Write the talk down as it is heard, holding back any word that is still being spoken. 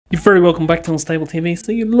You're very welcome back to Unstable TV.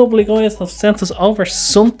 So you lovely guys have sent us over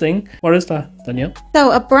something. What is that, Danielle?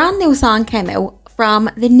 So a brand new song came out from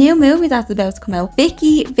the new movie that's about to come out.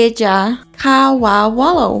 Vicky Vija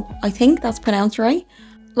Kawawalo. I think that's pronounced right.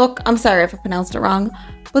 Look, I'm sorry if I pronounced it wrong.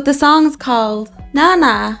 But the song's called Na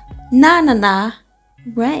Na Na Na Na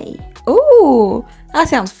Ray. Ooh, that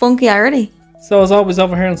sounds funky already. So as always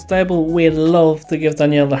over here on Unstable, we'd love to give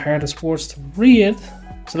Danielle the hardest words to read.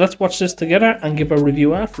 So let's watch this together and give a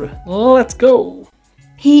review after it. Let's go.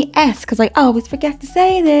 P.S. because I always forget to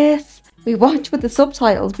say this. We watch with the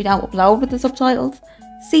subtitles, we don't upload with the subtitles.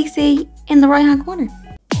 CC in the right hand corner.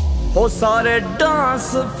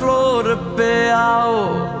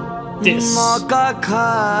 This.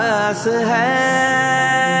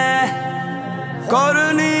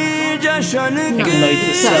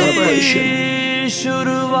 Night celebration.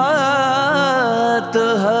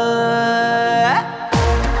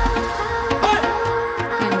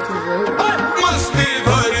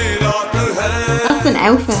 That's an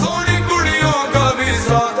outfit.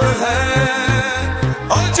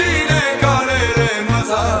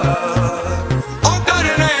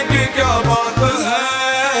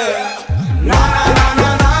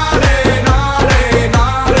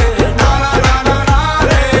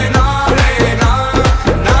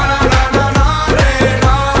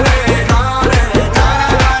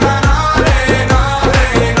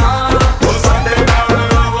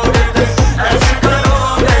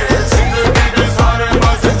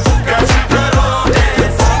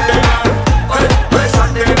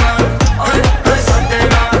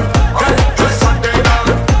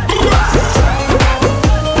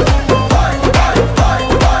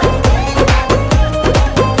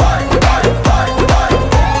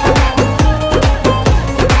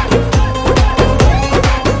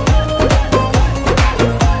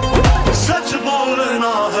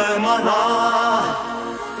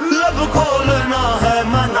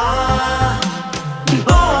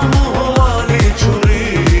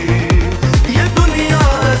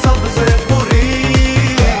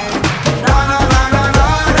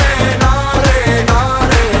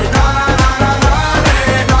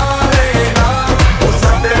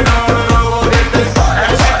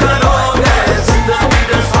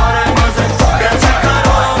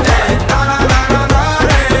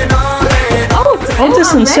 Oh, this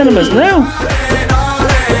is in cinemas now.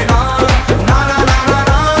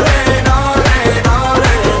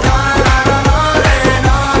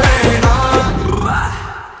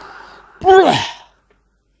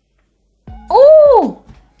 Oh,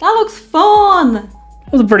 that looks fun.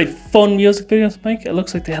 It was a pretty fun music video to make. It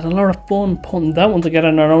looks like they had a lot of fun putting that one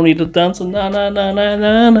together, not only the dancing na na na na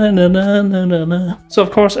na na na na na na na. So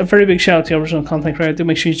of course, a very big shout out to the original content creator. Do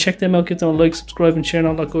make sure you check them out, give them a like, subscribe and share and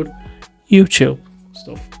all that good YouTube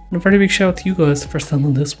stuff. And a very big shout out to you guys for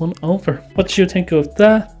sending this one over. What did you think of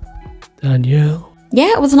that, Danielle?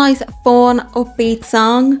 Yeah, it was a nice, fun, upbeat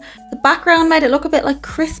song. The background made it look a bit like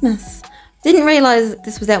Christmas. Didn't realise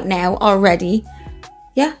this was out now already.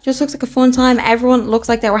 Yeah, just looks like a fun time. Everyone looks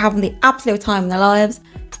like they were having the absolute time in their lives.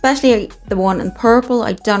 Especially the one in purple.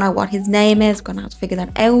 I don't know what his name is. Gonna have to figure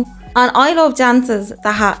that out. And I love dances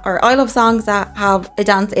that I love songs that have a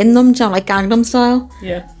dance in them, you know, like Gangnam Style.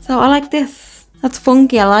 Yeah. So I like this. That's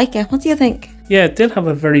funky, I like it. What do you think? Yeah, it did have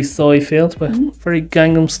a very Psy feel to it. Very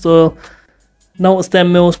Gangnam Style. Noticed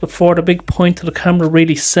them moves before the big point to the camera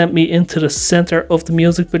really sent me into the center of the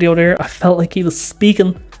music video there. I felt like he was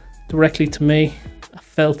speaking directly to me. I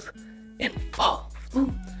felt involved.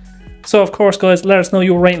 So of course guys, let us know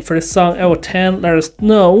your rating for this song out of 10. Let us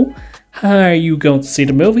know, how are you going to see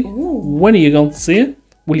the movie? When are you going to see it?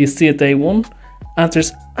 Will you see it day one? And if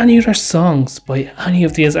there's any other songs by any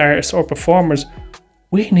of these artists or performers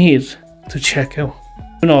we need to check out,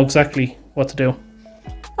 we know exactly what to do.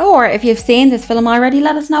 Or if you've seen this film already,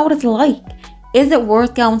 let us know what it's like. Is it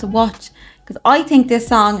worth going to watch? Because I think this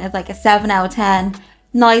song is like a 7 out of 10.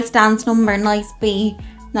 Nice dance number, nice beat,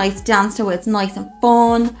 nice dance to it, it's nice and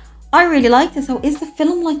fun. I really like this. So is the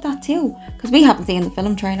film like that too? Because we haven't seen the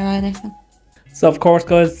film trailer either. So of course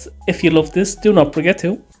guys, if you love this, do not forget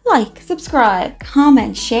to like, subscribe,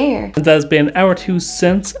 comment, share. And that has been our 2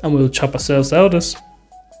 cents, and we'll chop ourselves out of this.